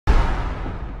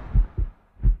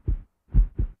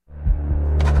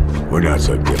We're not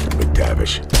so different,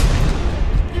 McTavish.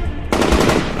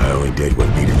 I only did what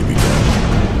needed to be done.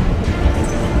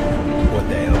 What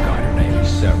the hell kind of name is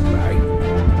so, right?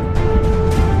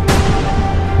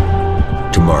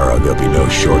 Tomorrow there'll be no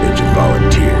shortage of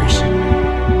volunteers.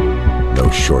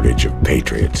 No shortage of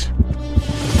patriots.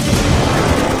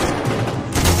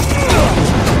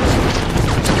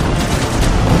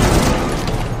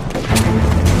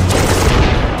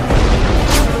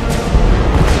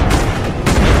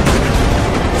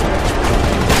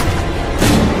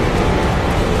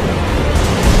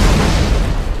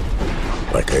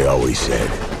 Like I always said,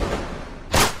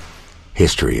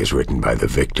 history is written by the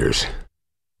victors.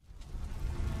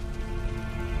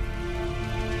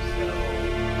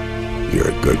 You're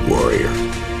a good warrior,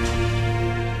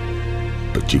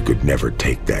 but you could never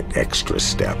take that extra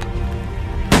step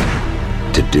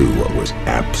to do what was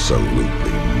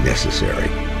absolutely necessary.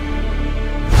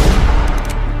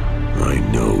 I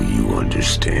know you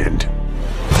understand.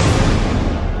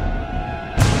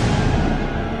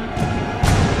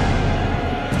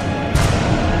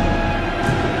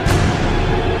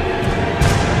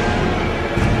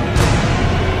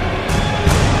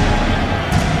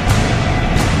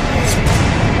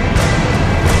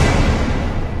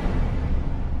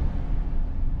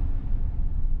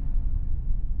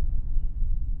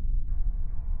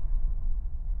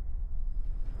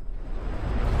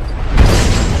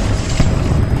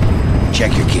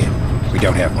 Check your kit. We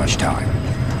don't have much time.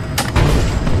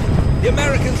 The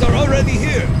Americans are already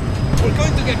here. We're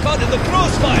going to get caught in the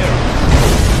crossfire.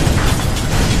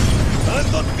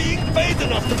 I'm not being paid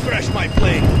enough to crash my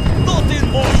plane. Not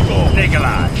in Moscow.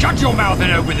 Nikolai, shut your mouth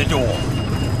and open the door.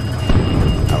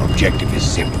 Our objective is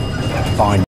simple. Find